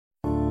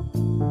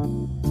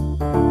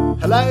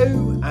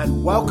Hello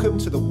and welcome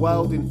to The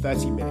World in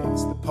 30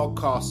 Minutes, the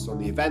podcast on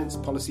the events,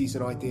 policies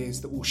and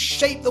ideas that will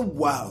shape the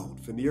world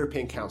from the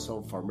European Council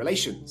on Foreign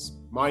Relations.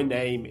 My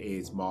name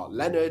is Mark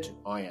Leonard,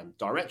 I am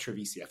Director of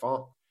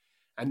ECFR,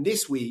 and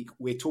this week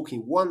we're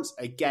talking once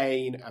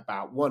again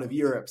about one of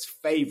Europe's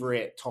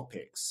favourite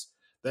topics,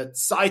 the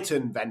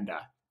Zeitenwende,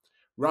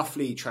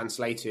 roughly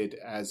translated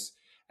as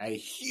a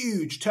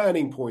huge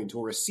turning point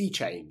or a sea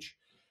change,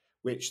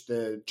 which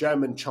the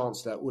German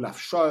Chancellor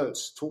Olaf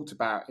Scholz talked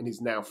about in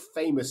his now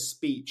famous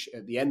speech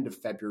at the end of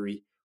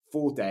February,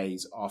 4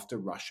 days after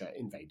Russia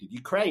invaded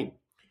Ukraine.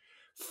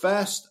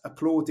 First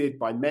applauded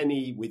by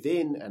many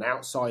within and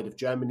outside of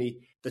Germany,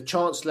 the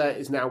Chancellor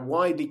is now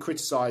widely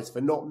criticised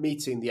for not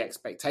meeting the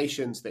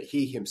expectations that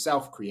he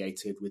himself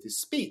created with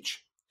his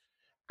speech.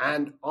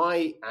 And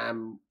I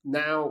am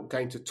now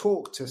going to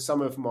talk to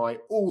some of my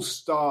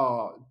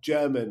all-star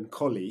German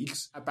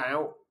colleagues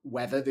about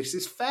whether this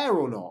is fair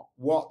or not,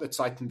 what the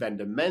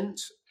Zeitenwende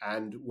meant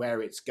and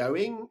where it's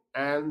going,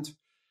 and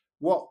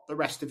what the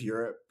rest of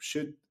Europe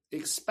should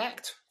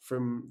expect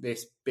from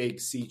this big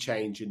sea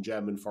change in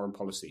German foreign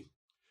policy.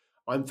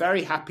 I'm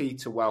very happy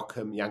to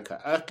welcome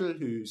Janke Oertel,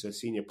 who's a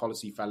Senior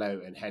Policy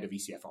Fellow and Head of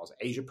ECFR's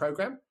Asia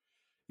Programme,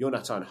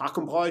 Jonathan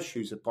Hackenbroich,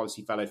 who's a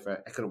Policy Fellow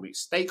for Economic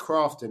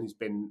Statecraft and has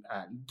been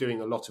doing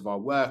a lot of our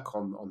work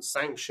on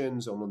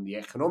sanctions, on the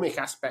economic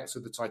aspects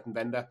of the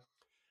Zeitenwende.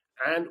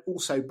 And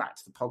also back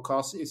to the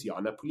podcast is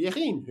Jana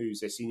Pulierin,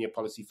 who's a Senior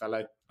Policy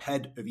Fellow,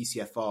 Head of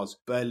ECFR's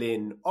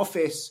Berlin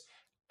office,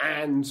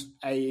 and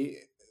a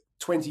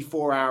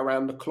 24-hour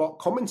round-the-clock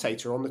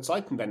commentator on the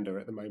Zeitenwende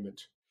at the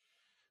moment.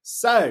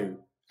 So,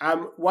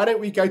 why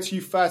don't we go to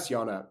you first,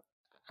 Jana?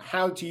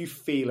 How do you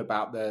feel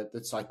about the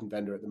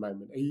Zeitenwende at the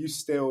moment? Are you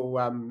still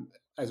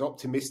as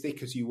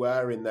optimistic as you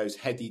were in those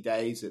heady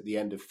days at the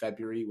end of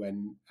February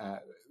when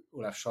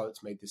Olaf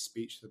Scholz made this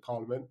speech to the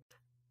Parliament?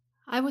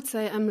 I would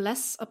say I'm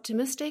less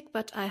optimistic,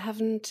 but I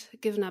haven't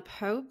given up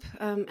hope.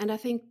 And I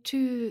think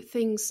two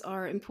things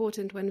are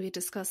important when we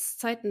discuss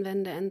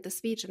Zeitenwende and the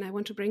speech, and I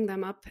want to bring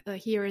them up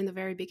here in the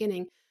very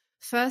beginning.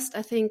 First,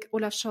 I think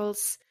Olaf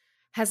Scholz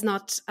has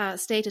not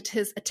stated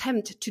his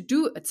attempt to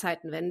do a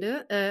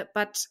Zeitenwende,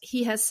 but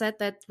he has said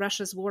that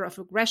Russia's war of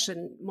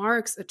aggression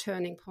marks a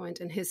turning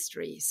point in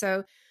history.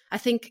 So I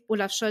think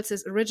Olaf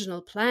Scholz's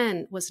original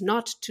plan was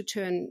not to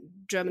turn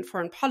German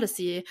foreign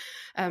policy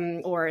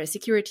or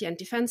security and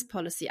defense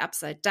policy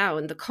upside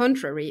down. The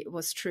contrary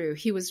was true.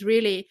 He was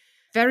really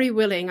very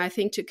willing, I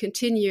think, to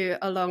continue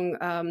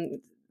along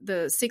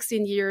the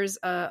 16 years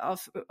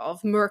of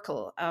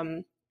Merkel.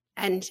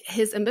 And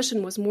his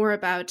ambition was more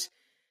about,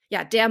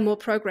 dare more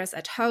progress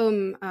at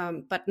home,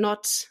 but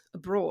not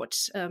abroad.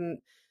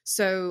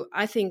 So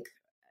I think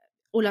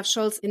Olaf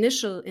Scholz's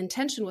initial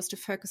intention was to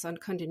focus on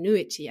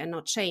continuity and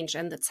not change.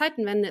 And the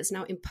Zeitenwende is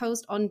now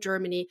imposed on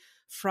Germany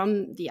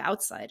from the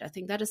outside. I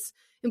think that is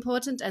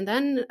important. And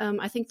then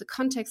I think the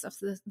context of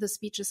the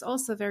speech is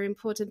also very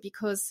important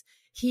because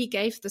he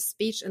gave the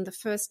speech in the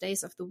first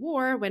days of the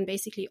war when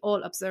basically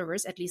all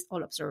observers, at least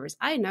all observers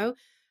I know,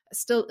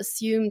 still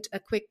assumed a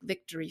quick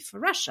victory for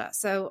Russia.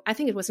 So I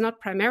think it was not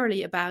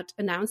primarily about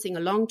announcing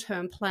a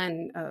long-term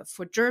plan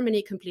for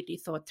Germany completely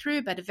thought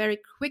through, but a very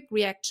quick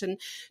reaction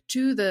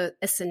to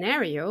a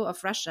scenario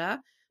of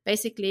Russia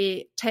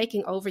basically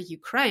taking over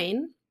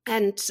Ukraine.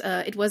 And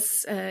it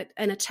was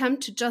an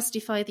attempt to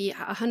justify the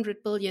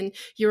 100 billion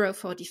euro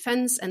for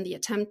defense and the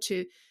attempt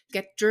to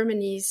get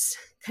Germany's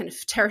kind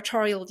of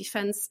territorial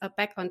defense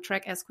back on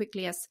track as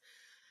quickly as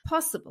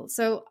possible.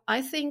 So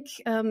I think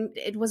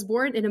it was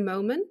born in a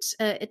moment.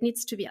 It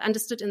needs to be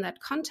understood in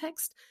that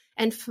context.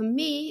 And for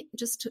me,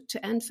 just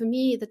to end, for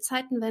me, the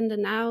Zeitenwende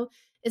now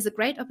is a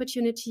great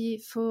opportunity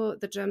for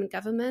the German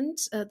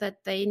government that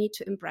they need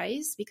to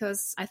embrace,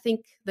 because I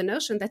think the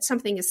notion that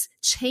something is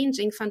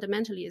changing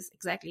fundamentally is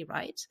exactly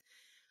right.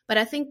 But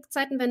I think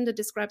Zeitenwende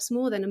describes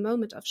more than a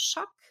moment of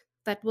shock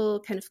that will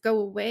kind of go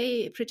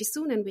away pretty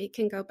soon and we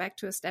can go back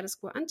to a status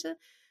quo ante.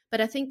 But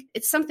I think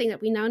it's something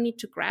that we now need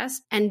to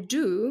grasp and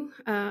do,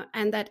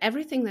 and that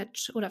everything that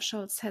Olaf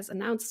Scholz has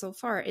announced so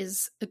far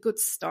is a good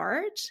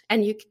start.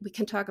 And we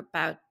can talk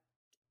about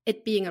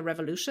it being a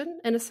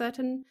revolution in a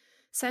certain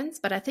sense,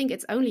 but I think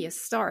it's only a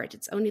start.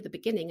 It's only the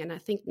beginning. And I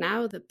think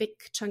now the big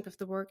chunk of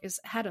the work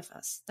is ahead of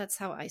us. That's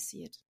how I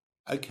see it.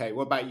 Okay,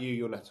 what about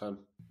you, Jonathan?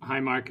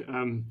 Hi, Mark.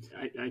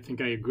 I think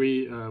I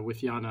agree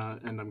with Jana,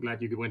 and I'm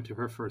glad you went to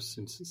her first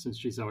since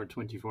she's our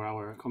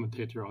 24-hour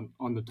commentator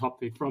on the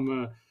topic.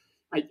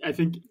 I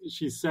think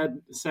she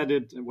said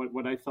it.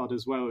 What I thought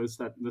as well is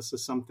that this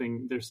is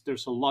something.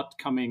 There's a lot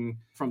coming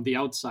from the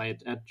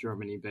outside at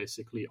Germany,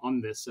 basically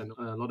on this, and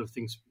a lot of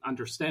things,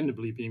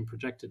 understandably, being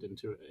projected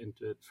into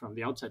it from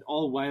the outside.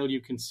 All while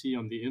you can see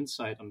on the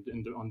inside, on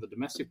the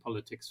domestic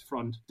politics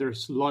front,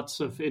 there's lots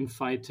of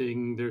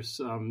infighting. There's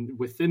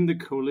within the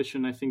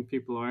coalition, I think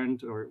people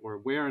aren't or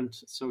weren't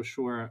so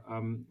sure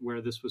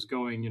where this was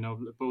going.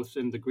 Both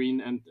in the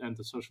Green and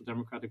the Social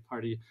Democratic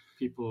Party,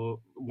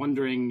 people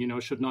wondering,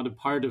 should not a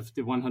part of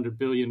the 100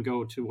 billion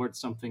go towards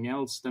something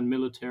else than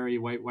military?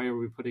 Why are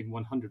we putting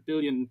 100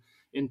 billion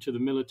into the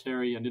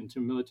military and into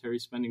military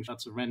spending?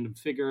 That's a random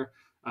figure,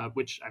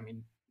 which, I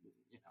mean,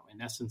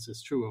 in essence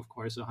is true. Of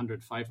course,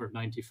 105 or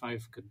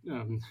 95 could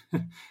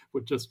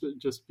would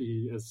just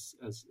be as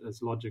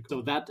logical.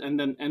 So that, and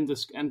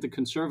the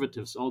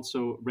conservatives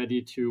also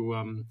ready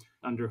to,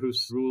 under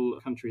whose rule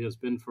the country has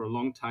been for a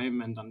long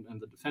time, and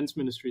the defense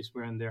ministries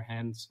were in their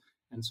hands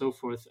and so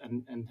forth,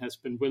 and has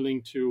been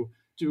willing to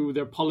do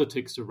their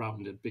politics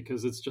around it,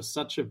 because it's just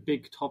such a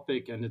big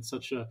topic, and it's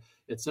such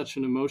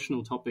an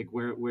emotional topic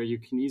where you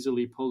can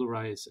easily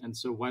polarize. And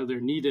so while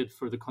they're needed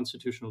for the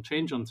constitutional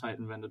change on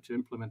Zeitenwende to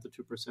implement the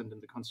 2% in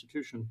the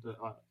constitution, the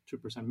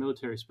 2%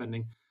 military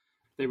spending,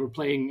 they were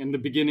playing in the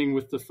beginning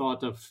with the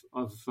thought of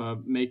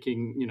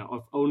making,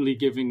 of only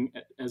giving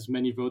as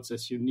many votes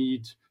as you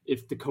need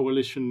if the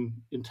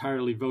coalition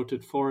entirely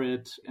voted for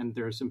it, and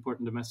there's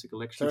important domestic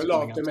elections. So a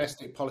lot of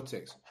domestic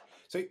politics.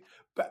 So,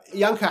 but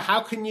Janke, how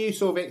can you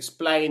sort of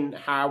explain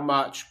how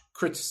much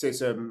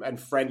criticism and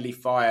friendly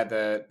fire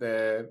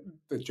the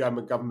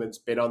German government's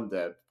been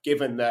under,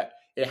 given that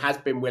it has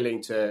been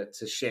willing to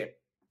ship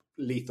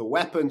lethal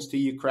weapons to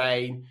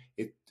Ukraine?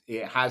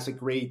 It has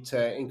agreed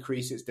to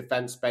increase its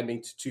defense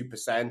spending to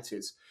 2%.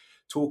 It's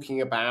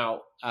talking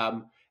about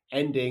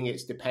ending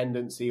its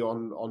dependency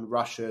on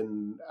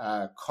Russian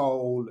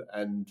coal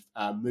and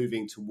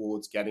moving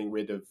towards getting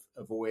rid of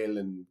oil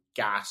and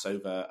gas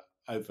over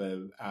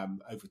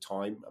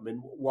time. I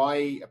mean,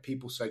 why are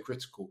people so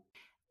critical?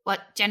 Well,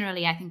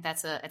 generally, I think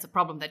it's a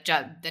problem that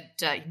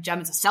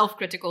Germans are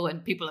self-critical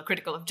and people are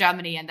critical of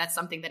Germany, and that's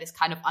something that is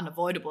kind of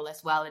unavoidable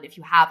as well. And if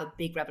you have a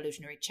big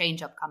revolutionary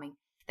change upcoming,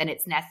 then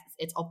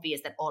it's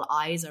obvious that all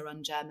eyes are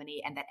on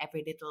Germany, and that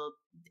every little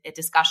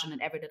discussion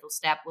and every little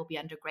step will be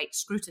under great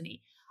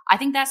scrutiny. I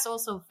think that's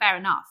also fair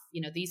enough.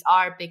 These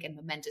are big and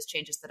momentous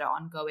changes that are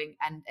ongoing,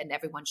 and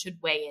everyone should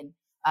weigh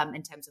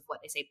in terms of what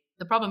they say.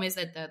 The problem is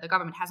that the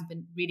government hasn't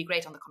been really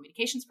great on the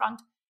communications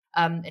front.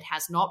 It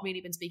has not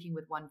really been speaking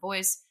with one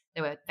voice.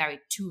 There were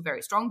two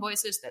very strong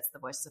voices. That's the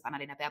voices of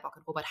Annalena Baerbock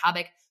and Robert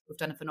Habeck, who've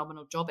done a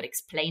phenomenal job at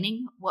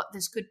explaining what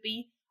this could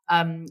be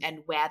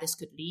and where this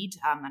could lead.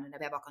 Annalena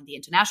Baerbock on the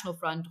international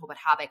front, Robert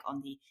Habeck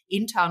on the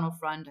internal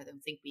front. I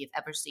don't think we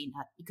have ever seen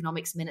an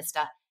economics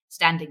minister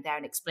standing there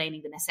and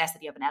explaining the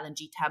necessity of an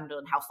LNG terminal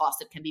and how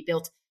fast it can be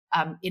built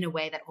in a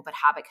way that Robert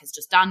Habeck has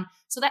just done.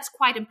 So that's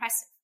quite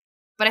impressive.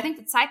 But I think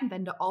that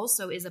Zeitenwende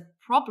also is a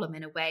problem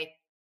in a way,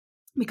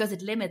 because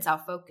it limits our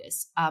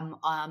focus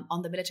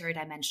on the military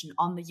dimension,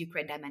 on the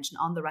Ukraine dimension,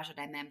 on the Russia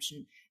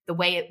dimension, the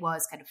way it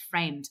was kind of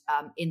framed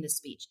in the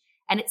speech.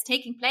 And it's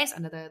taking place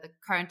under the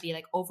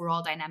currently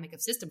overall dynamic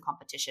of system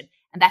competition.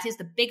 And that is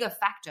the bigger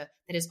factor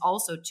that is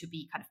also to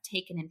be kind of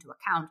taken into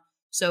account.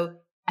 So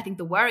I think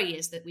the worry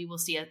is that we will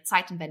see a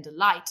Zeitenwende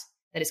light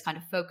that is kind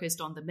of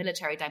focused on the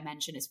military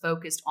dimension, is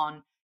focused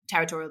on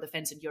territorial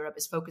defense in Europe,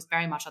 is focused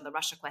very much on the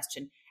Russia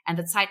question, and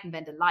the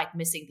Zeitenwende light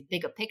missing the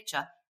bigger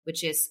picture,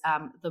 which is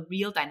the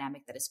real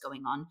dynamic that is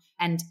going on.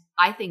 And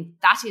I think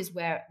that is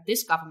where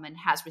this government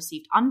has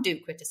received undue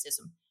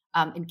criticism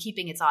in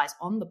keeping its eyes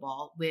on the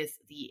ball with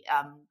the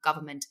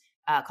government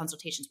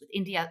consultations with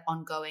India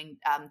ongoing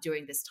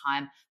during this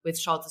time, with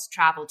Scholz's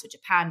travel to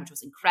Japan, which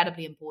was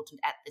incredibly important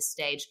at this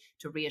stage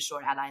to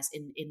reassure allies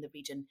in the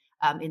region,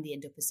 in the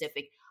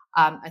Indo-Pacific.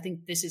 I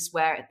think this is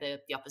where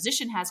the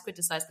opposition has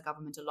criticized the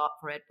government a lot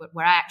for it, but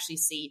where I actually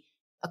see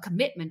a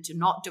commitment to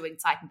not doing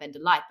Zeitenwende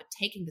light, but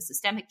taking the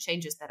systemic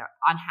changes that are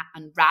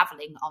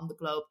unraveling on the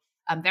globe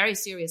very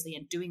seriously,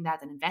 and doing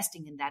that and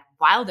investing in that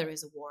while there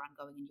is a war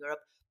ongoing in Europe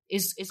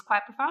is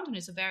quite profound, and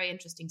it's a very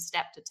interesting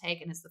step to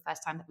take. And it's the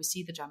first time that we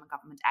see the German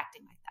government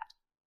acting like that.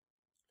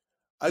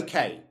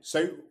 Okay,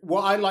 so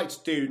what I'd like to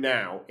do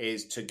now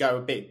is to go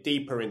a bit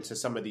deeper into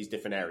some of these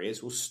different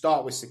areas. We'll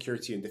start with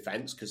security and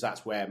defense, because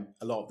that's where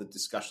a lot of the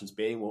discussion's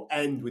being. We'll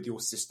end with your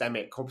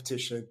systemic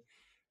competition,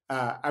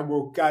 and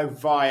we'll go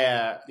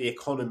via the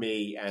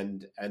economy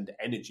and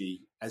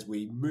energy as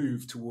we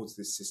move towards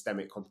this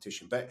systemic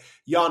competition. But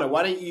Jana,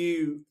 why don't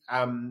you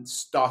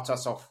start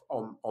us off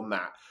on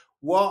that?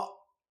 What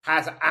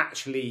has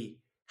actually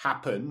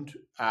happened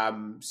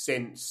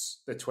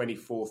since the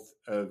 24th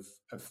of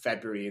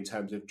February in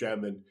terms of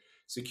German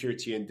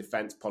security and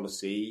defense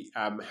policy?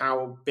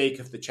 How big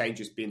have the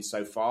changes been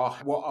so far?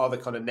 What are the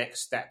kind of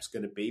next steps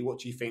going to be? What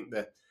do you think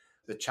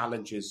the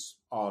challenges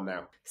are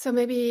now? So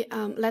maybe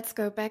let's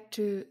go back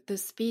to the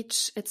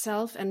speech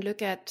itself and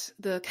look at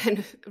the kind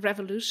of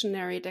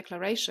revolutionary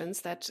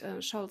declarations that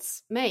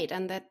Scholz made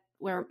and that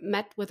were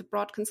met with a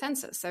broad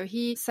consensus. So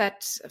he said,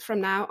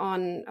 from now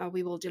on,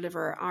 we will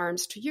deliver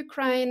arms to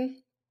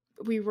Ukraine.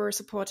 We were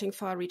supporting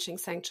far-reaching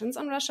sanctions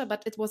on Russia,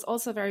 but it was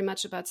also very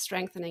much about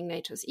strengthening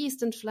NATO's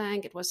eastern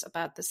flank. It was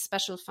about the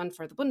special fund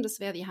for the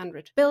Bundeswehr, the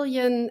 100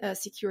 billion,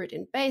 secured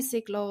in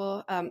basic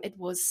law. It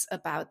was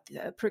about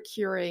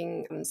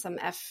procuring some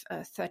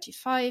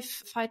F-35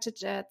 fighter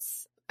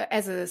jets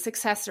as a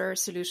successor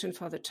solution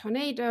for the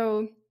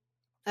Tornado.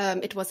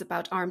 It was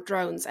about armed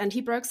drones, and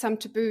he broke some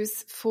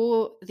taboos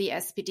for the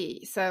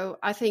SPD. So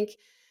I think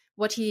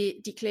what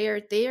he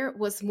declared there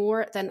was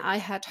more than I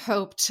had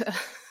hoped,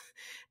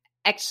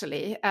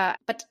 actually.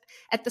 But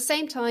at the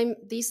same time,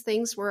 these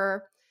things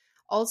were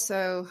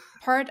also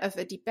part of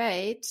a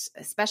debate,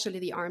 especially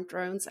the armed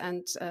drones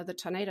and the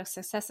Tornado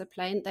successor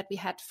plane that we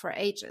had for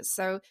ages.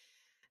 So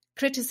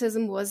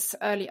criticism was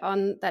early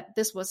on that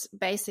this was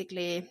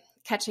basically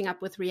catching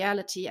up with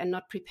reality and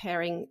not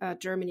preparing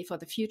Germany for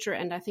the future.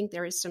 And I think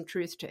there is some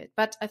truth to it.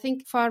 But I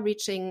think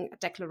far-reaching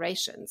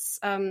declarations.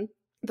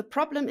 The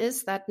problem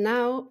is that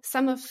now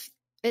some of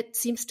it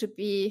seems to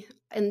be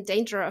in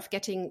danger of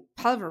getting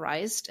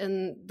pulverized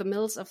in the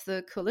mills of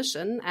the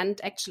coalition. And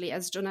actually,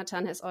 as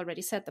Jonathan has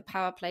already said, the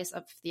power plays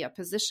of the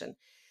opposition.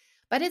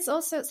 But it's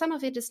also, some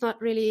of it is not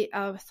really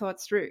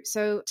thought through.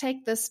 So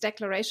take this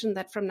declaration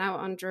that from now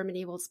on,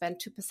 Germany will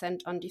spend 2%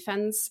 on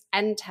defense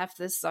and have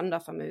this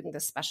Sondervermögen,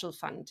 this special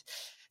fund.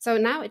 So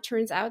now it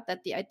turns out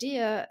that the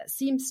idea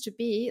seems to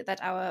be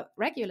that our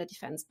regular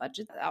defense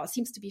budget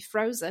seems to be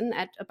frozen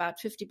at about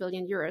 50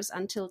 billion euros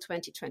until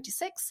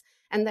 2026.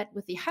 And that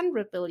with the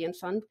 100 billion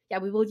fund,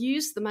 we will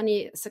use the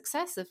money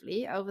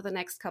successively over the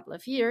next couple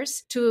of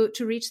years to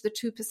reach the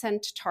 2%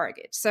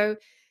 target. So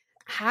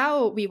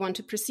how we want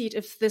to proceed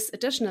if this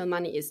additional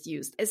money is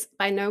used is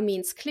by no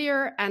means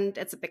clear, and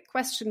it's a big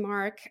question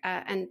mark.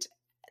 And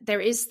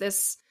there is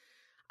this,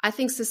 I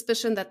think,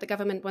 suspicion that the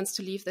government wants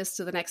to leave this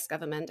to the next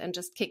government and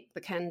just kick the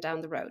can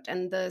down the road.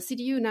 And the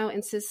CDU now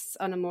insists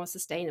on a more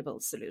sustainable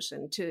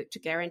solution to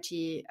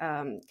guarantee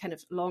kind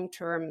of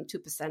long-term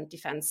 2%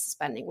 defense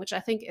spending, which I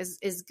think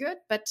is good.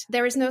 But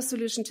there is no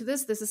solution to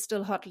this. This is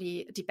still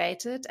hotly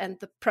debated and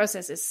the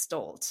process is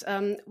stalled.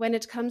 When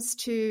it comes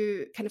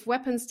to kind of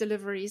weapons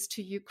deliveries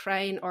to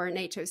Ukraine or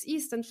NATO's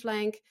eastern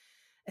flank,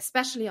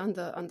 especially on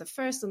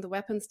the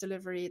weapons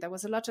delivery, there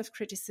was a lot of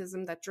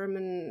criticism that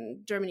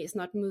Germany is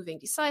not moving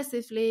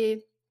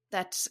decisively,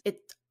 that it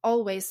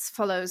always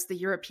follows the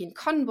European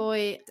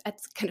convoy at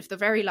kind of the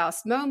very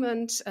last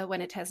moment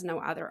when it has no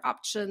other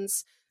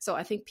options. So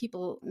I think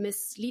people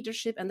miss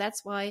leadership, and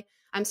that's why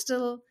I'm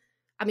still,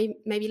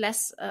 maybe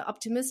less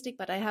optimistic,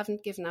 but I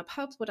haven't given up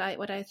hope. What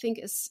I think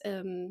is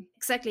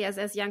exactly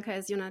as Janka,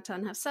 as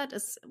Jonathan have said,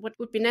 is what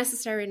would be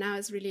necessary now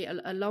is really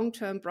a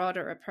long-term,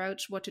 broader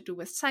approach, what to do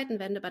with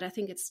Zeitenwende. But I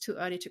think it's too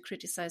early to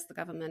criticize the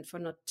government for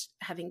not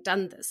having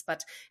done this.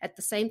 But at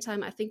the same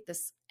time, I think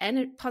this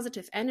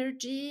positive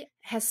energy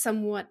has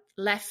somewhat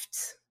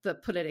left the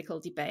political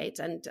debate,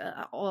 and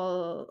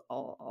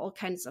all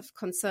kinds of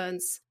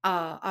concerns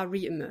are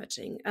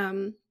re-emerging.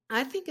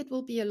 I think it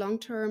will be a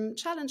long-term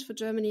challenge for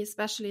Germany,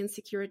 especially in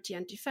security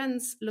and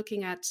defense,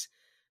 looking at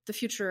the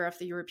future of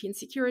the European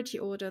security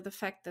order, the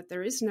fact that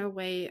there is no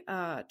way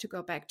to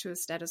go back to a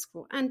status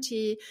quo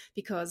ante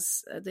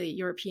because the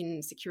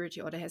European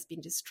security order has been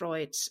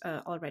destroyed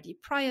already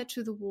prior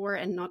to the war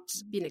and not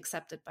been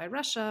accepted by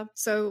Russia.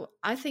 So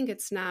I think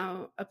it's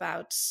now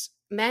about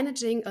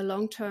managing a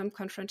long-term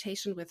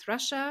confrontation with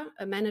Russia,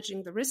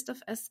 managing the risk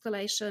of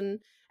escalation,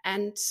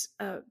 and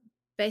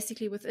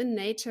basically within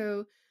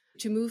NATO,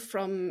 to move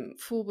from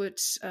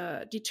forward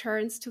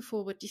deterrence to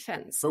forward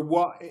defense. But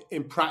what,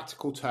 in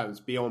practical terms,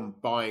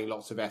 beyond buying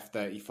lots of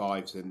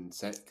F-35s and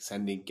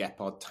sending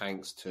Gepard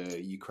tanks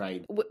to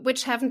Ukraine,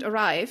 which haven't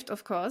arrived,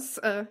 of course,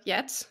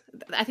 yet,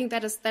 I think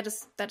that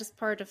is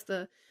part of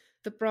the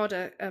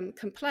broader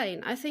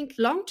complaint. I think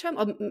long-term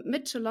or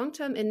mid to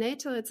long-term in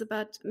NATO, it's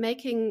about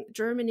making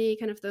Germany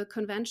kind of the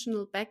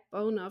conventional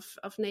backbone of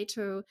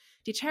NATO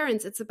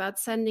deterrence. It's about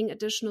sending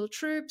additional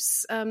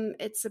troops.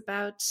 It's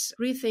about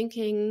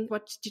rethinking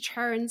what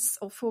deterrence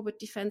or forward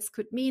defense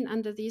could mean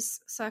under these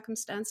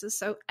circumstances.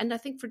 So, and I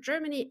think for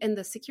Germany in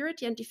the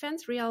security and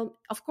defense realm,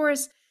 of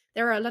course,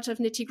 there are a lot of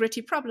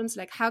nitty-gritty problems,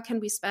 like how can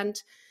we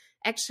spend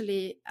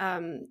actually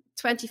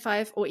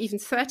 25 or even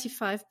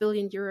 35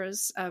 billion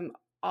euros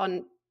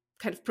on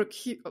kind of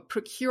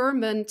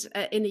procurement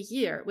in a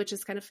year, which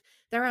is kind of,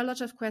 there are a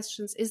lot of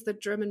questions. Is the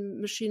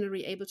German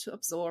machinery able to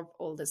absorb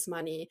all this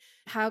money?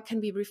 How can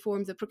we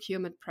reform the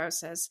procurement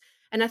process?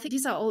 And I think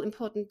these are all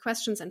important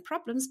questions and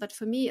problems, but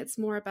for me, it's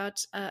more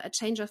about a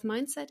change of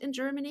mindset in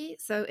Germany.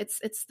 So it's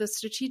the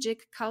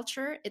strategic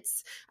culture.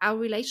 It's our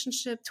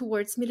relationship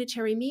towards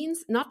military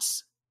means, not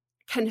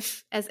kind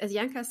of, as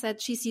Janka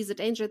said, she sees a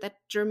danger that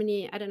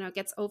Germany,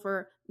 gets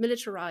over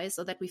militarized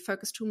or that we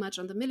focus too much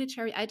on the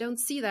military. I don't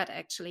see that,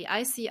 actually.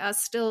 I see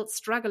us still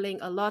struggling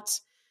a lot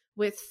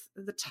with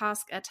the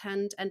task at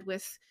hand and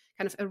with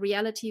kind of a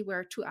reality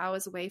where 2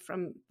 hours away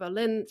from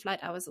Berlin, flight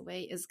hours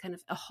away, is kind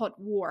of a hot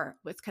war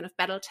with kind of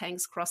battle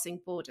tanks crossing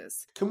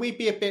borders. Can we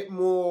be a bit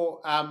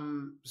more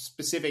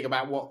specific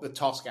about what the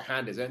task at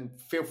hand is? And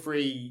feel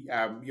free,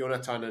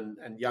 Jonathan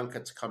and Janka,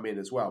 to come in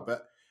as well.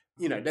 But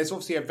there's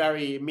obviously a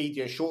very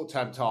immediate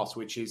short-term task,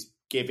 which is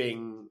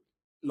giving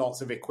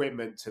lots of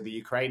equipment to the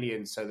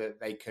Ukrainians so that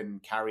they can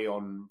carry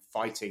on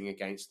fighting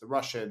against the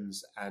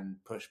Russians and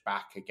push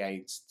back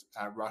against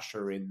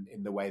Russia in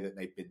the way that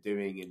they've been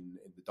doing in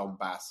the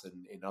Donbass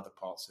and in other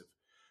parts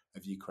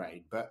of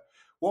Ukraine. But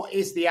what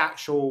is the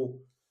actual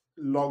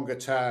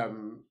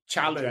longer-term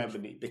challenge in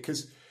Germany?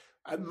 Because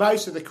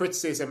Most of the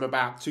criticism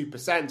about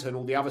 2% and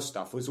all the other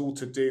stuff was all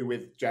to do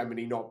with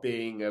Germany not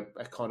being a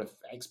kind of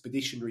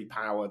expeditionary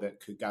power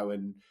that could go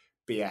and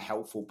be a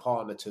helpful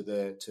partner to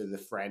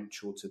the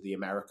French or to the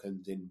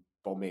Americans in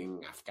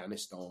bombing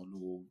Afghanistan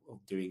or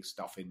doing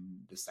stuff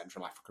in the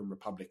Central African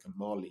Republic and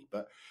Mali.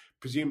 But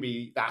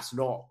presumably that's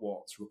not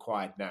what's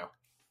required now.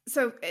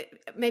 So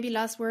maybe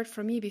last word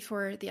from me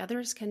before the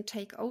others can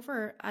take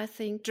over. I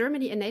think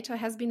Germany and NATO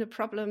has been a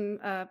problem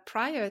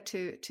prior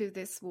to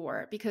this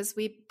war, because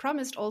we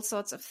promised all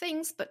sorts of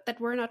things, but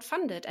that were not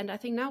funded. And I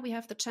think now we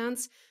have the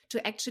chance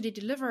to actually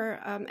deliver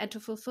and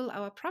to fulfill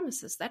our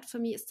promises. That for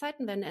me is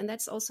Zeitenwende. And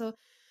that's also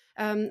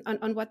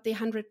on what the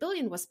 100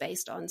 billion was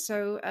based on.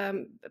 So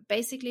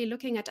basically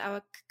looking at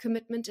our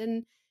commitment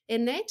in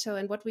NATO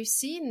and what we've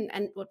seen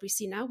and what we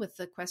see now with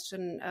the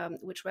question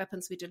which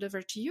weapons we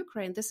deliver to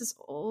Ukraine, this is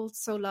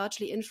also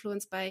largely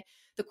influenced by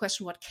the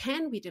question, what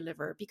can we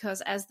deliver?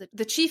 Because as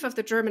the chief of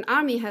the German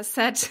army has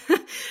said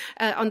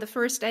on the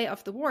first day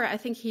of the war, I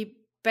think he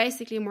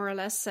basically more or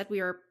less said we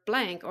are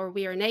blank or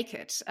we are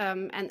naked.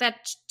 And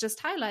that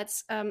just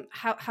highlights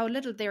how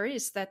little there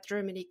is that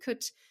Germany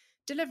could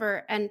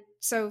deliver. And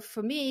so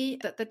for me,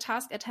 the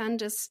task at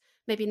hand is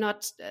maybe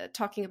not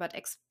talking about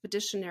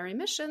expeditionary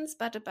missions,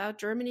 but about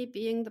Germany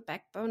being the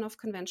backbone of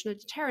conventional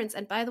deterrence.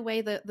 And by the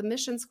way, the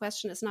missions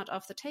question is not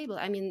off the table.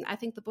 I mean, I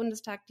think the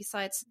Bundestag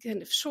decides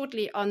kind of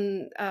shortly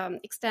on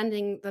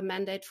extending the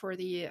mandate for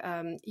the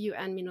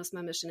UN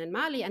MINUSMA mission in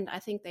Mali, and I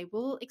think they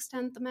will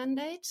extend the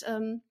mandate.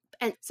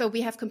 And so we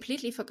have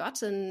completely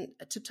forgotten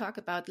to talk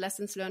about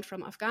lessons learned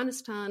from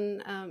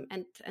Afghanistan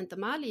and the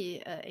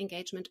Mali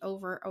engagement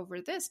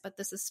over this. But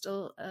this is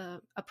still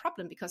a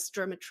problem because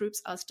German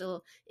troops are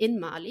still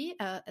in Mali.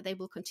 They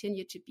will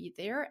continue to be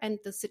there. And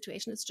the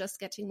situation is just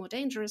getting more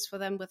dangerous for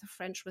them with the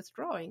French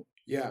withdrawing.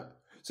 Yeah.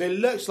 So it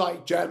looks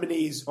like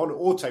Germany's on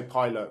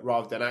autopilot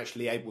rather than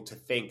actually able to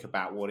think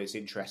about what its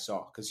interests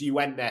are. Because you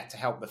went there to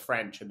help the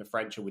French and the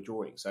French are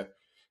withdrawing. So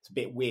it's a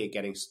bit weird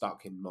getting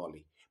stuck in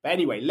Mali. But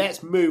anyway,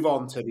 let's move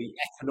on to the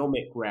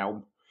economic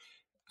realm,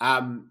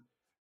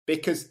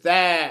 because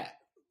there,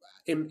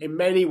 in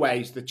many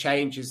ways, the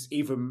change is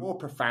even more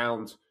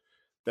profound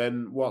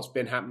than what's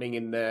been happening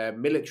in the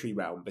military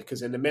realm.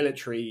 Because in the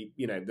military,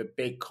 you know, the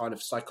big kind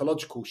of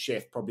psychological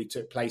shift probably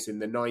took place in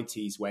the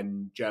 90s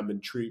when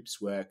German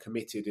troops were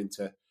committed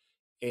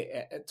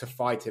to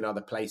fight in other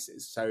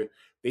places. So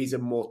these are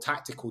more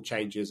tactical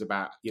changes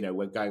about, you know,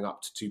 we're going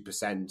up to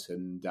 2%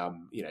 and,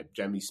 you know,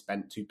 Germany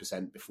spent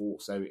 2% before.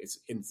 So it's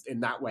in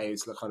that way,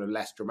 it's kind of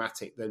less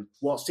dramatic than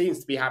what seems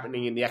to be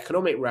happening in the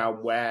economic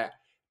realm, where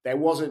there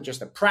wasn't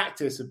just a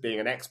practice of being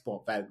an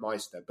export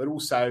Weltmeister, but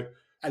also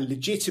a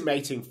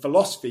legitimating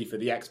philosophy for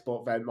the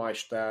export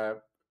Weltmeister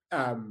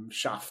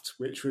shaft,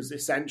 which was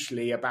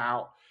essentially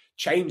about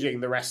changing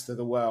the rest of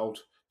the world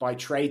by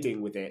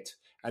trading with it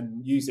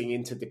and using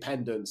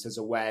interdependence as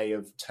a way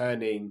of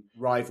turning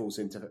rivals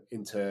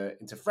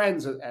into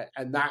friends.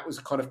 And that was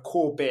a kind of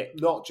core bit,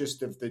 not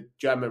just of the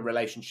German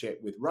relationship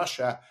with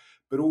Russia,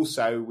 but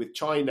also with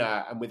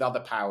China and with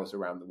other powers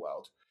around the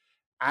world.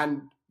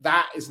 And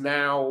that is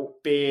now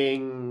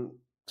being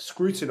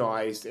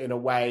scrutinized in a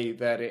way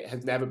that it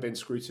has never been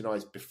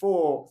scrutinized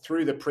before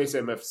through the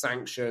prism of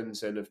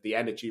sanctions and of the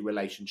energy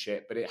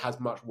relationship, but it has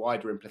much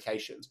wider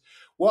implications.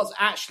 What's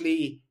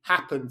actually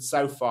happened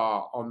so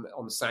far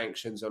on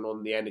sanctions and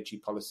on the energy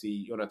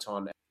policy,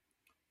 Jonathan?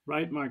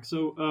 Right, Mark.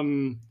 So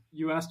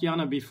you asked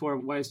Jana before,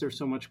 why is there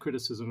so much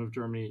criticism of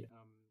Germany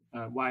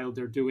while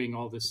they're doing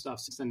all this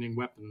stuff, sending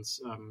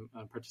weapons,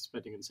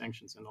 participating in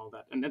sanctions and all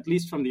that? And at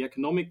least from the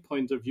economic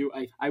point of view,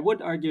 I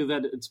would argue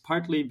that it's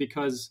partly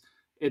because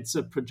it's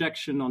a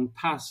projection on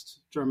past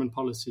German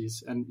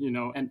policies and, you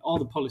know, and all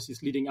the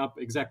policies leading up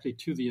exactly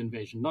to the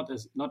invasion,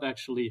 not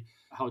actually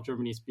how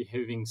Germany is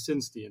behaving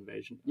since the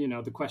invasion. You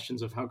know, the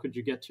questions of how could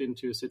you get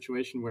into a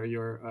situation where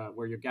your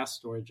gas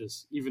storage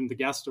is, even the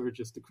gas storage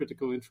is the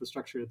critical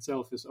infrastructure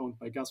itself is owned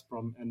by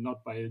Gazprom and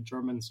not by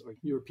Germans or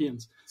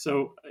Europeans.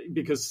 So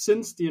because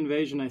since the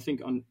invasion, I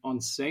think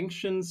on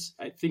sanctions,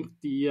 I think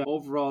the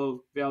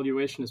overall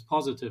valuation is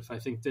positive. I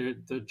think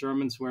the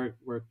Germans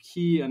were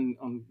key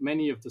on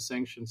many of the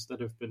sanctions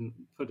that have been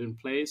put in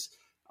place.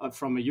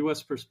 From a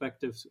U.S.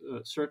 perspective,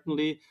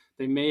 certainly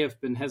they may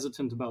have been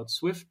hesitant about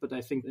SWIFT, but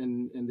I think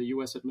in the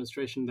U.S.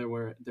 administration there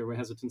were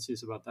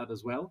hesitancies about that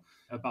as well,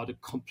 about a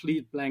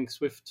complete blank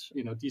SWIFT,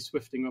 you know,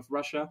 de-SWIFTing of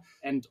Russia.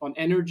 And on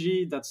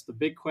energy, that's the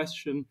big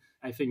question.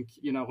 I think,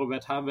 you know,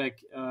 Robert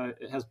Habeck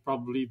has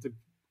probably the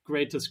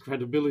greatest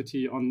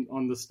credibility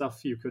on the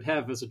stuff you could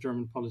have as a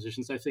German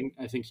politician. So I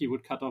think he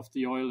would cut off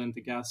the oil and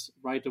the gas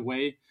right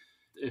away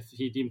if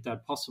he deemed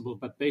that possible.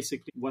 But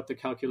basically what the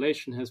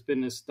calculation has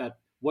been is that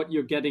what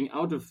you're getting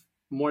out of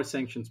more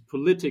sanctions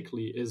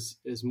politically is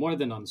more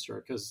than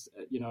unsure, because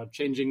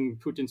changing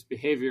Putin's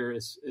behavior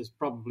is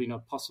probably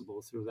not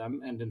possible through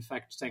them. And in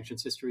fact,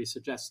 sanctions history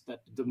suggests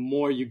that the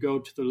more you go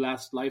to the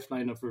last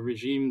lifeline of a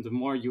regime, the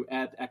more you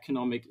add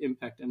economic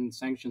impact and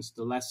sanctions,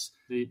 the less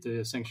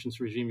the sanctions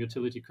regime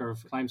utility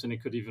curve climbs, and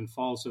it could even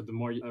fall. So the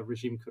more a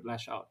regime could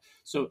lash out.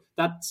 So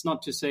that's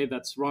not to say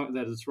that's wrong,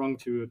 that it's wrong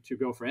to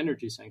go for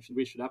energy sanctions.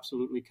 We should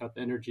absolutely cut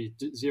energy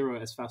zero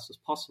as fast as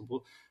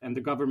possible. And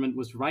the government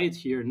was right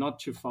here not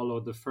to follow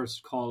the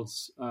first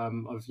calls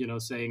of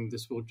saying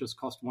this will just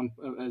cost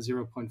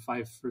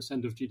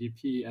 0.5% of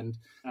GDP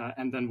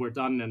and then we're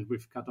done and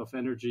we've cut off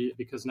energy,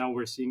 because now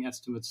we're seeing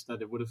estimates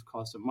that it would have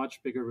caused a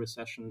much bigger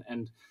recession.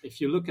 And if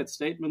you look at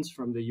statements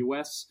from the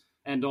US,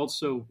 and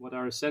also what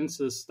our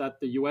sense is that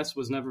the US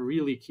was never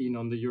really keen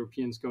on the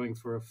Europeans going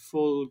for a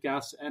full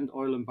gas and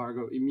oil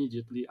embargo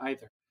immediately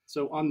either.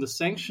 So on the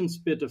sanctions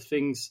bit of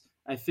things,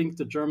 I think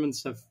the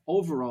Germans have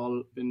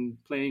overall been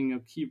playing a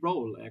key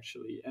role,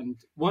 actually. And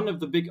one of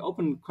the big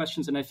open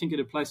questions, and I think it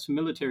applies to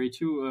military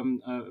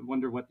too, I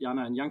wonder what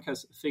Jana and Janka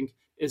think,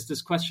 is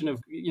this question of,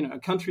 a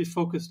country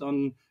focused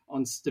on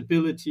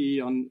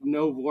stability, on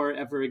no war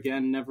ever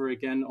again, never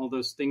again, all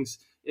those things,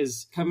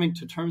 is coming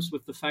to terms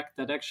with the fact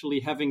that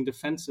actually having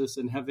defenses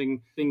and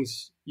having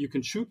things you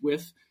can shoot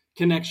with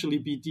can actually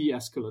be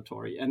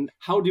de-escalatory. And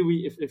how do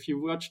we, if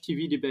you watch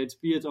TV debates,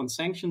 be it on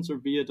sanctions or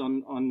be it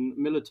on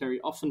military,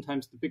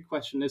 oftentimes the big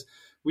question is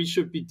we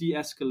should be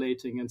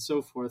de-escalating and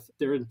so forth.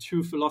 There are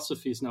two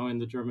philosophies now in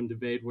the German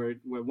debate where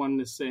one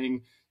is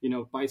saying,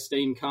 by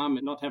staying calm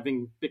and not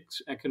having big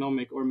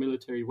economic or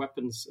military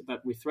weapons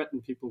that we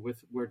threaten people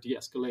with, we're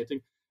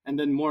de-escalating. And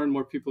then more and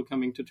more people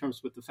coming to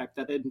terms with the fact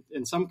that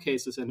in some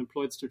cases and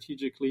employed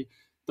strategically,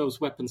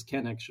 those weapons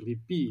can actually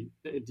be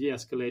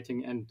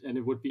de-escalating and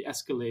it would be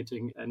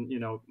escalating and,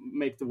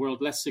 make the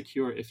world less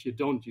secure if you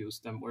don't use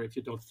them or if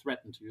you don't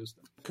threaten to use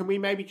them. Can we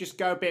maybe just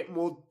go a bit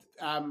more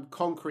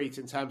concrete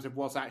in terms of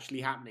what's actually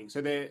happening?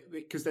 So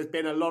because there's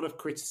been a lot of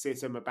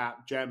criticism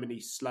about Germany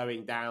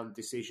slowing down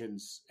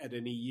decisions at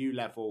an EU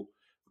level.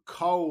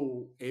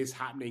 Coal is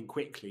happening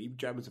quickly.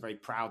 Germans are very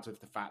proud of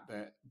the fact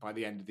that by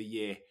the end of the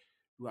year,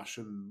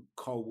 Russian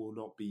coal will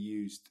not be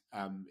used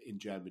in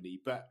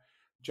Germany. But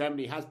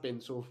Germany has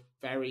been sort of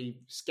very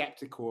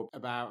skeptical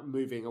about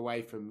moving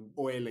away from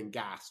oil and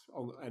gas.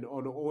 And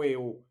on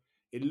oil,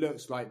 it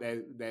looks like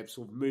they're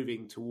sort of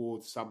moving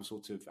towards some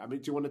sort of... do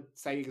you want to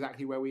say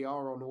exactly where we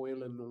are on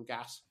oil and on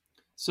gas?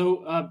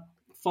 So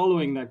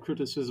following that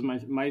criticism,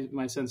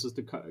 my sense is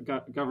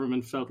the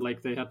government felt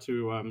like they had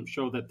to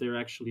show that they're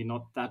actually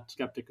not that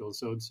skeptical.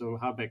 So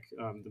Habeck,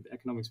 the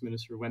economics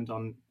minister, went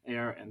on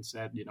air and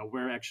said,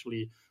 we're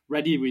actually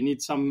ready. We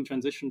need some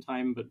transition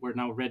time, but we're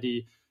now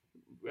ready.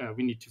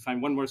 We need to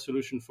find one more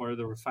solution for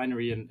the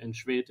refinery in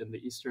Schwedt in the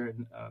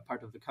eastern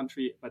part of the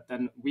country, but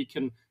then we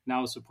can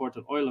now support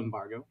an oil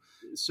embargo.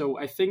 So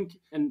I think,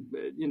 and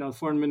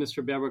Foreign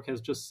Minister Baerbock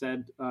has just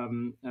said,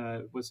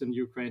 was in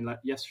Ukraine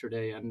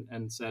yesterday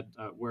and said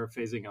we're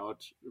phasing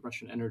out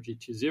Russian energy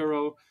to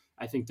zero.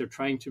 I think they're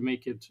trying to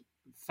make it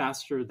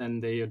faster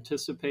than they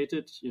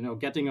anticipated.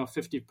 Getting off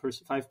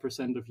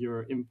 55% of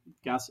your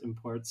gas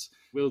imports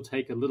will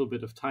take a little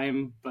bit of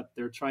time, but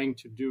they're trying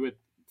to do it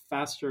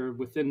faster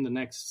within the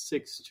next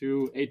 6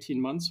 to 18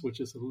 months,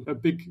 which is a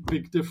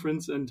big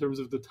difference in terms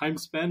of the time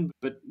span.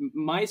 But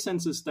my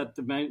sense is that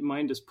the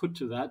mind is put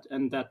to that,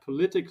 and that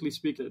politically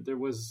speaking, there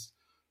was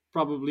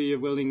probably a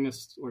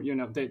willingness, or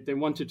they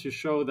wanted to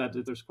show that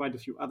there's quite a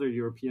few other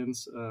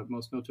Europeans,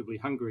 most notably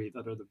Hungary,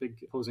 that are the big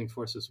opposing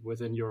forces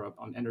within Europe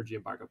on energy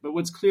embargo. But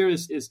what's clear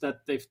is that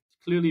they've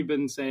clearly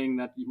been saying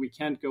that we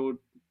can't go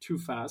too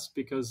fast,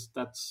 because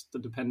that's the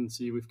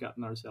dependency we've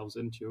gotten ourselves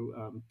into,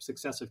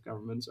 successive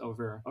governments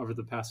over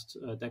the past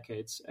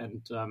decades.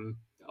 And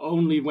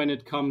only when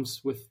it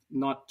comes with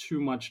not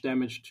too much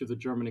damage to the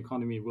German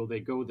economy will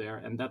they go there.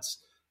 And that's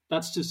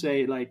to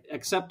say, like,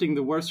 accepting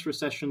the worst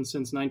recession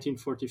since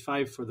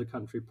 1945 for the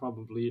country,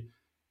 probably,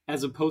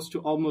 as opposed to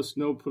almost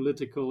no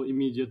political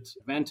immediate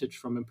advantage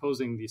from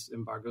imposing these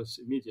embargoes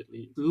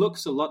immediately. It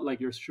looks a lot like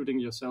you're shooting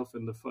yourself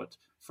in the foot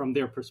from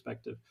their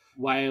perspective.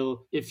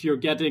 While if you're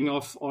getting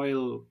off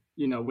oil,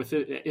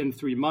 in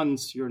 3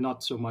 months, you're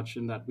not so much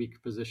in that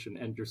weak position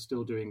and you're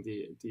still doing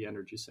the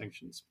energy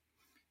sanctions.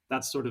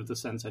 That's sort of the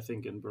sense, I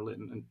think, in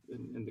Berlin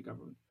and in the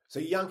government. So,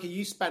 Janka,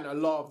 you spent a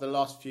lot of the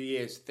last few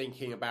years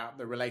thinking about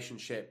the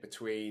relationship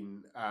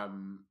between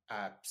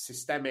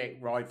systemic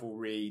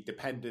rivalry,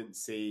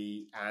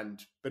 dependency,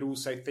 but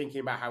also thinking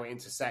about how it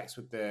intersects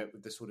with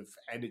the sort of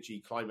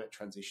energy climate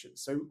transition.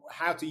 So,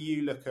 how do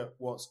you look at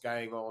what's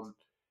going on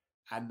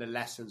and the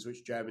lessons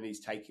which Germany's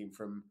taking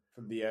from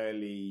the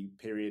early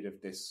period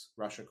of this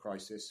Russia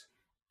crisis?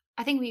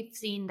 I think we've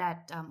seen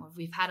that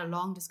we've had a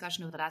long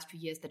discussion over the last few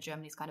years that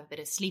Germany's kind of a bit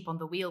asleep on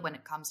the wheel when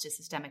it comes to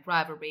systemic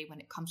rivalry, when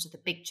it comes to the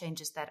big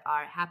changes that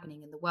are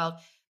happening in the world.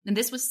 And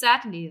this was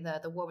certainly,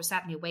 the war was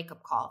certainly a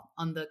wake-up call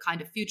on the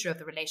kind of future of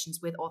the relations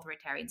with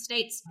authoritarian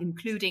states,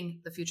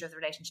 including the future of the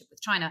relationship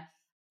with China.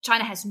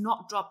 China has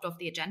not dropped off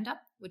the agenda,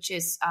 which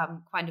is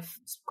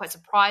quite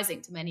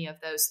surprising to many of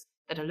those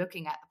that are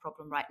looking at the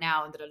problem right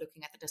now and that are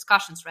looking at the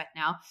discussions right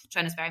now.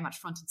 China's very much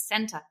front and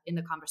center in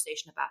the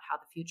conversation about how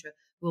the future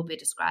will be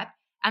described.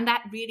 And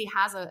that really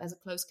has a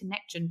close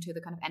connection to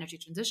the kind of energy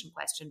transition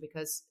question,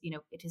 because,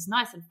 it is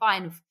nice and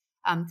fine if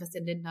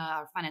Christian Lindner,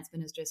 our finance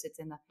minister, sits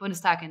in the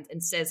Bundestag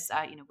and says,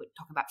 we're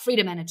talking about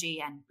freedom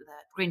energy and the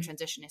green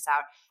transition is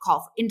our call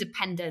for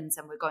independence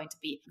and we're going to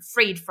be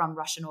freed from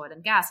Russian oil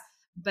and gas.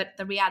 But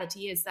the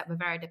reality is that we're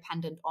very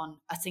dependent on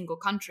a single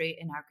country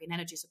in our green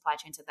energy supply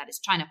chain, so that is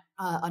China,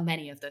 on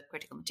many of the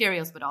critical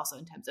materials, but also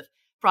in terms of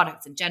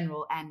products in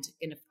general. And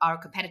our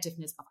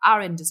competitiveness of our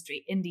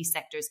industry in these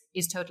sectors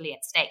is totally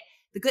at stake.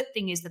 The good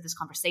thing is that this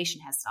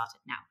conversation has started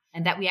now,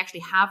 and that we actually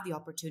have the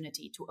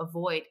opportunity to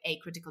avoid a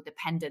critical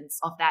dependence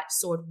of that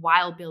sort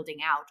while building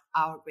out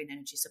our green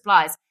energy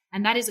supplies.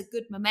 And that is a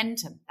good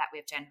momentum that we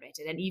have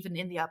generated. And even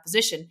in the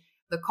opposition,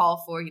 the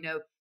call for,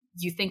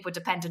 you think we're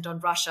dependent on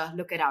Russia,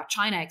 look at our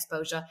China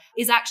exposure,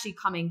 is actually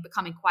becoming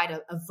quite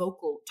a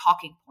vocal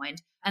talking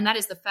point. And that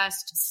is the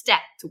first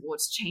step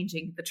towards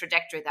changing the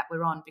trajectory that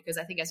we're on. Because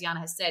I think, as Jana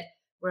has said,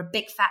 we're a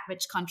big, fat,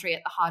 rich country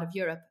at the heart of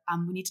Europe.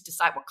 We need to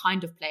decide what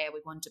kind of player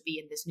we want to be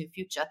in this new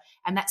future.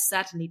 And that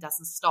certainly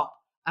doesn't stop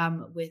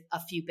with a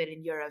few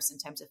billion euros in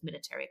terms of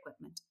military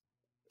equipment.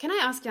 Can I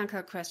ask Janka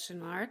a question,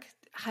 Mark?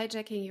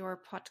 Hijacking your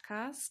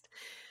podcast.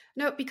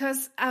 No,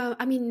 because,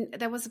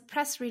 there was a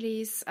press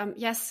release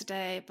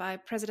yesterday by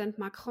President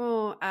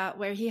Macron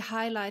where he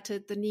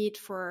highlighted the need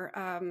for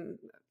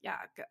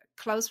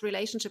close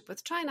relationship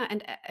with China.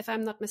 And if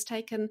I'm not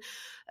mistaken,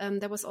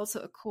 there was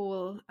also a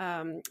call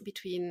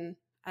between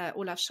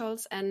Olaf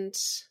Scholz and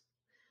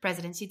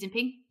President Xi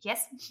Jinping.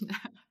 Yes.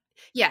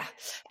 Yeah.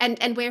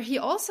 And where he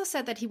also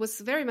said that he was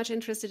very much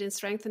interested in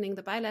strengthening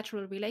the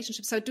bilateral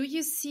relationship. So do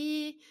you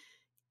see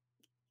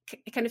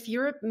kind of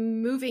Europe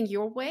moving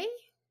your way?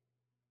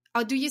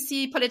 Or do you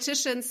see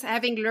politicians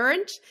having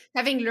learned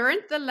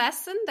the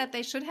lesson that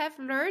they should have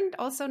learned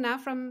also now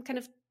from kind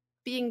of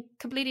being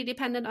completely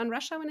dependent on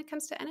Russia when it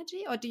comes to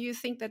energy? Or do you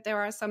think that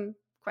there are some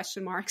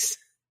question marks?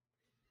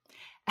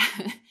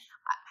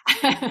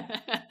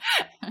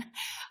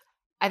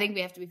 I think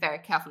we have to be very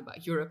careful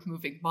about Europe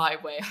moving my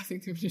way. I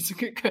think a huge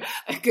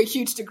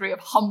degree of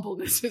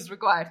humbleness is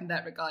required in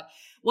that regard.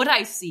 What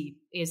I see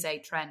is a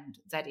trend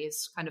that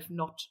is kind of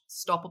not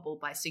stoppable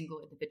by single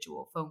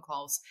individual phone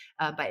calls,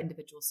 by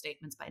individual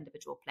statements, by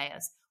individual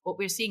players. What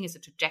we're seeing is a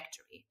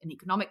trajectory, an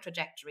economic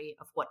trajectory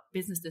of what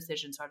business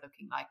decisions are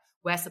looking like,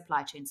 where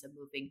supply chains are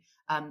moving,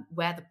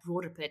 where the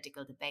broader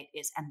political debate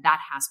is, and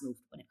that has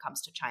moved when it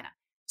comes to China.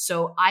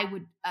 So I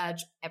would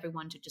urge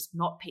everyone to just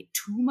not pay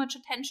too much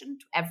attention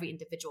to every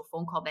individual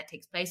phone call that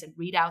takes place and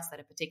readouts that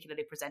are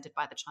particularly presented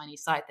by the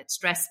Chinese side that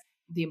stress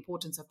the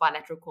importance of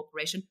bilateral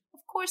cooperation.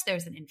 Of course,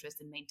 there's an interest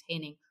in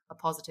maintaining a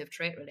positive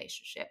trade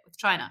relationship with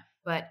China,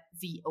 but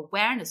the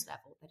awareness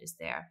level that is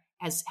there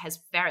has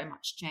very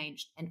much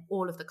changed, and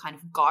all of the kind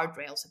of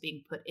guardrails are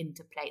being put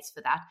into place for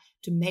that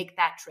to make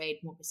that trade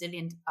more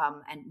resilient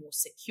and more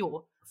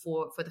secure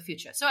for the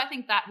future. So I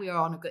think that we are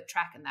on a good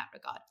track in that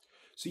regard.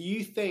 So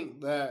you think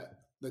that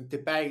the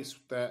debates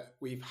that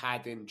we've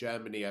had in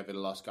Germany over the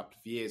last couple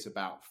of years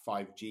about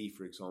 5G,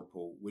 for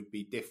example, would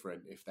be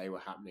different if they were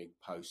happening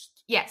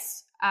post?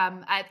 Yes,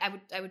 I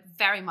would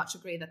very much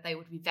agree that they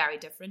would be very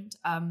different.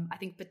 I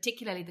think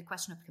particularly the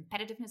question of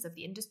competitiveness of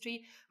the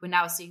industry. We're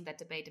now seeing that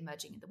debate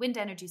emerging in the wind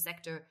energy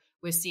sector.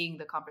 We're seeing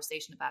the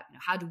conversation about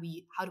how do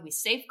we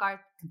safeguard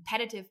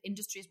competitive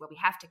industries where we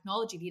have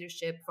technology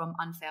leadership from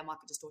unfair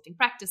market distorting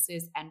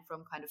practices and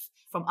from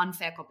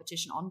unfair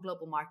competition on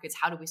global markets.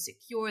 How do we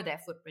secure their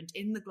footprint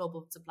in the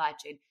global supply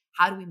chain?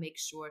 How do we make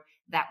sure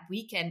that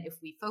we can,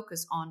 if we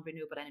focus on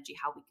renewable energy,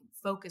 how we can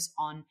focus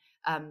on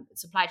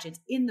supply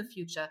chains in the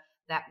future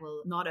that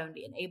will not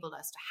only enable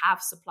us to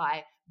have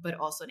supply, but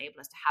also enable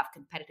us to have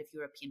competitive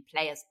European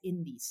players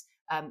in these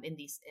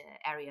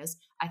areas.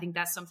 I think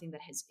that's something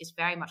that is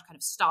very much kind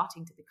of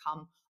starting to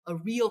become a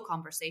real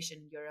conversation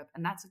in Europe.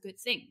 And that's a good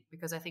thing,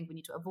 because I think we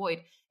need to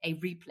avoid a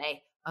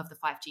replay of the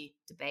 5G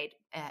debate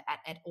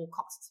at all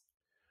costs.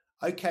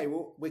 Okay,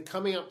 well, we're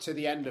coming up to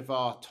the end of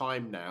our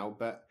time now,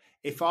 but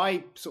if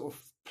I sort of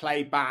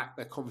play back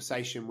the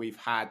conversation we've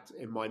had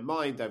in my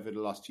mind over the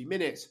last few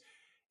minutes,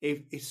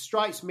 it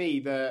strikes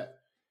me that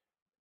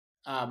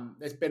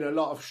there's been a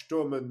lot of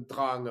Sturm und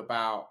Drang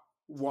about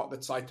what the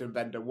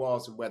Zeitenwende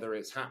was and whether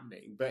it's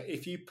happening. But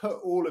if you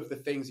put all of the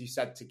things you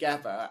said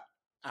together,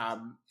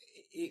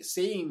 it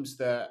seems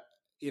that,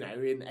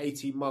 in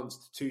 18 months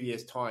to 2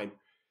 years' time,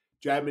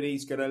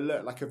 Germany's going to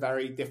look like a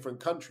very different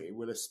country. It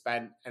will have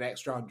spent an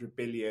extra 100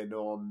 billion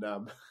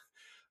on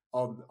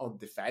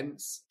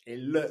defence. It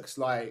looks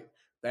like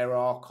there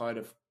are kind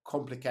of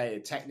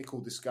complicated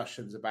technical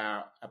discussions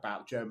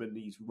about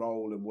Germany's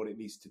role and what it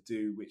needs to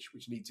do, which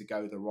need to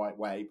go the right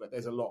way. But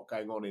there's a lot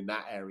going on in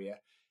that area.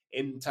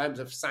 In terms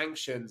of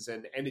sanctions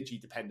and energy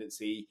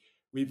dependency,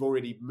 we've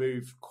already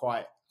moved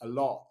quite a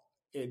lot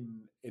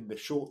in the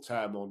short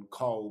term on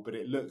coal, but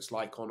it looks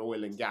like on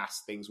oil and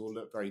gas, things will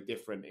look very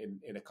different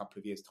in a couple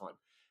of years' time.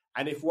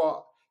 And if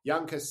what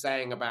Janke's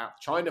saying about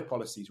China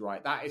policies,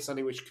 right, that is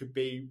something which could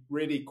be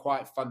really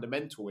quite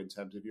fundamental in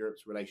terms of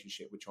Europe's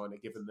relationship with China,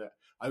 given that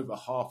over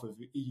half of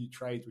EU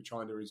trade with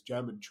China is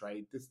German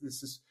trade. This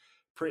is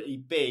pretty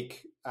big,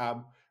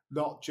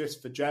 not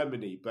just for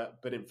Germany,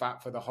 but in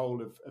fact for the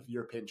whole of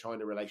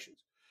European-China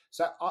relations.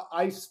 So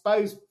I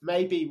suppose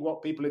maybe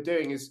what people are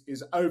doing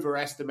is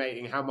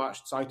overestimating how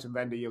much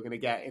Zeitenwende you're going to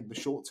get in the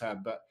short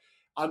term, but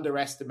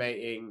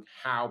underestimating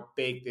how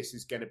big this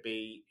is going to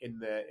be in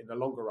the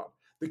longer run.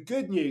 The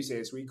good news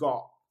is we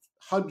got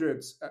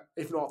hundreds,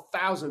 if not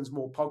thousands,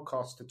 more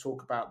podcasts to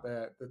talk about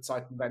the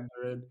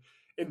Zeitenwende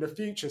in the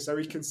future, so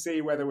we can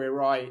see whether we're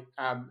right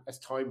as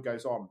time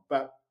goes on.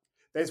 But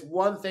there's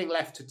one thing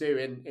left to do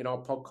in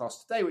our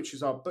podcast today, which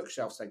is our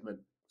bookshelf segment.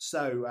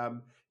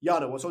 So,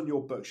 Jana, what's on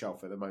your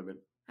bookshelf at the moment?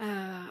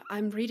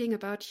 I'm reading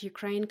about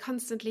Ukraine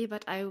constantly,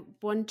 but I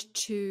want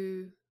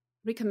to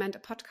recommend a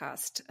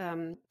podcast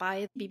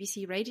by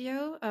BBC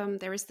Radio.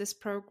 There is this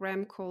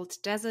program called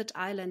Desert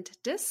Island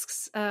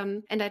Discs,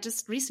 and I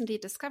just recently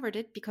discovered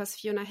it because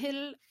Fiona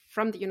Hill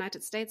from the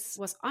United States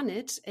was on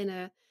it in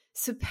a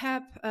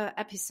superb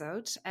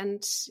episode.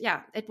 And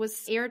yeah, it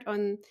was aired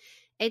on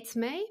 8th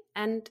May,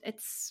 and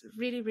it's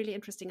really, really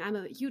interesting. I'm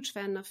a huge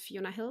fan of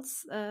Fiona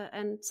Hill's,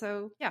 and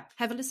so, yeah,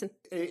 have a listen.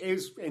 It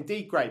is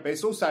indeed great, but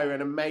it's also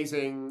an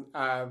amazing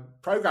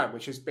program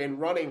which has been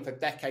running for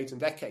decades and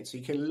decades, so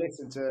you can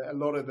listen to a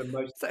lot of the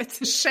most so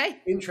it's a shame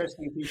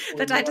interesting people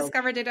that I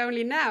discovered it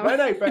only now.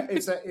 No, but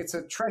it's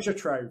a treasure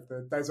trove,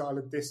 the Desert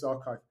Island Discs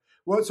archive.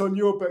 What's on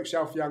your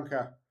bookshelf,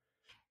 Janke?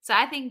 So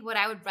I think what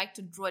I would like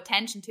to draw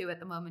attention to at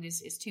the moment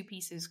is two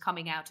pieces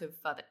coming out of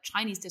the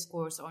Chinese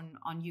discourse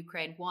on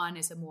Ukraine. One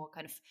is a more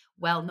kind of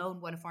well-known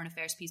one, a foreign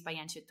affairs piece by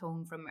Yan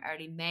Xietong from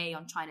early May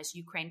on China's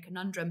Ukraine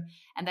conundrum.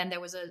 And then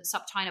there was a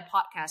Sub-China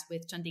podcast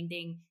with Chen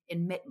Dingding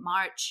in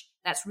mid-March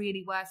that's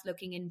really worth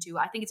looking into.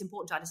 I think it's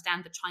important to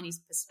understand the Chinese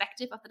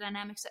perspective of the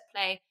dynamics at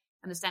play,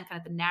 understand kind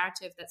of the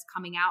narrative that's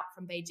coming out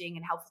from Beijing,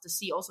 and helpful to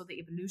see also the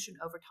evolution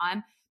over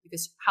time,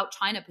 because how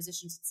China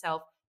positions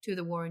itself to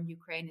the war in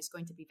Ukraine is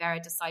going to be very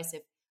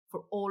decisive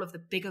for all of the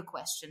bigger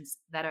questions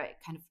that are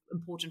kind of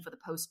important for the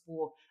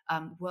post-war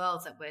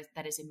world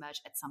that is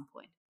emerged at some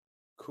point.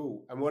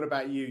 Cool. And what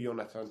about you,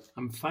 Jonathan?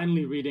 I'm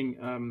finally reading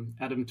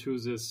Adam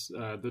Tooze's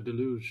The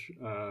Deluge,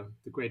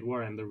 The Great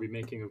War and the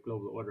Remaking of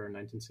Global Order in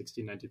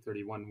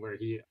 1916-1931, where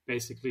he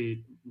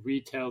basically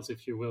retells,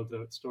 if you will,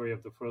 the story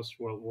of the First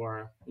World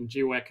War in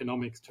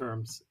geoeconomics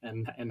terms,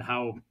 and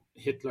how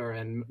Hitler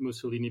and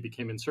Mussolini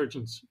became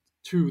insurgents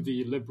to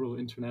the liberal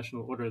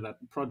international order, that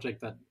project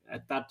that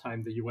at that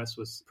time the US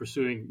was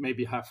pursuing,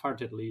 maybe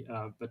half-heartedly,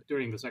 but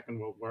during the Second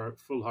World War,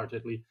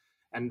 full-heartedly.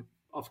 And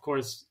of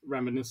course,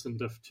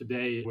 reminiscent of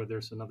today, where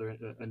there's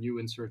a new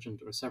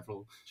insurgent or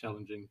several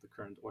challenging the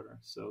current order.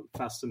 So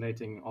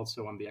fascinating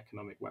also on the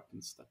economic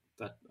weapons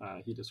that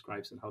he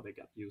describes and how they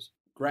get used.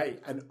 Great.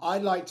 And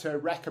I'd like to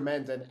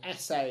recommend an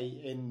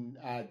essay in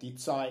Die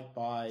Zeit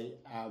by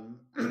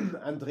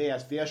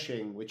Andreas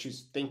Wirsching, which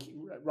is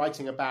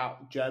writing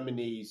about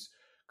Germany's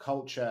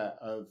culture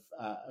of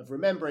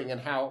remembering and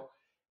how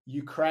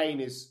Ukraine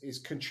is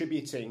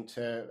contributing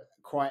to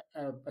quite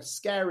a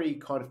scary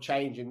kind of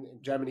change in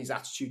Germany's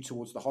attitude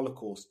towards the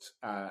Holocaust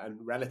and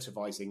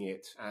relativizing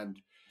it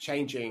and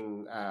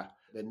changing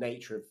the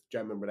nature of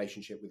German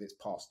relationship with its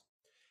past.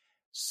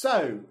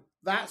 So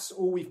that's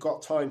all we've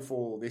got time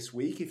for this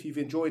week. If you've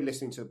enjoyed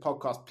listening to the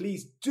podcast,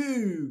 please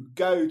do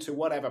go to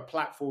whatever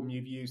platform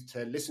you've used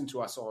to listen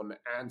to us on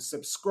and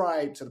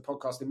subscribe to the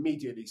podcast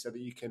immediately so that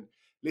you can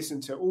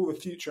listen to all the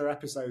future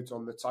episodes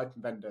on the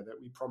Zeitenwende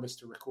that we promised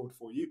to record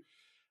for you.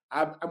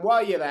 And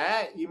while you're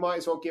there, you might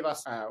as well give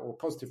us a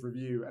positive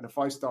review and a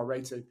 5-star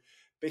rating,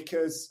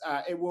 because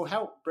it will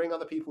help bring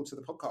other people to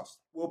the podcast.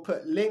 We'll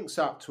put links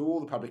up to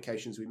all the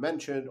publications we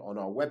mentioned on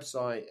our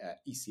website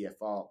at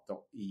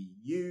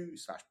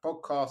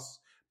ecfr.eu/podcasts.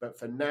 But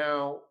for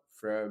now,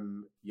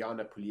 from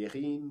Jana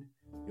Pulierin,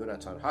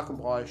 Jonathan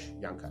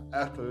Hackenbroich, Janke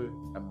Ertl,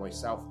 and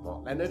myself,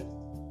 Mark Leonard,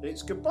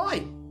 it's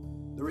goodbye.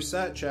 The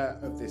researcher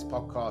of this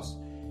podcast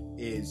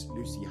is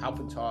Lucy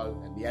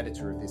Halpenthal, and the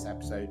editor of this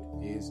episode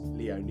is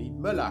Leonie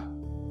Müller.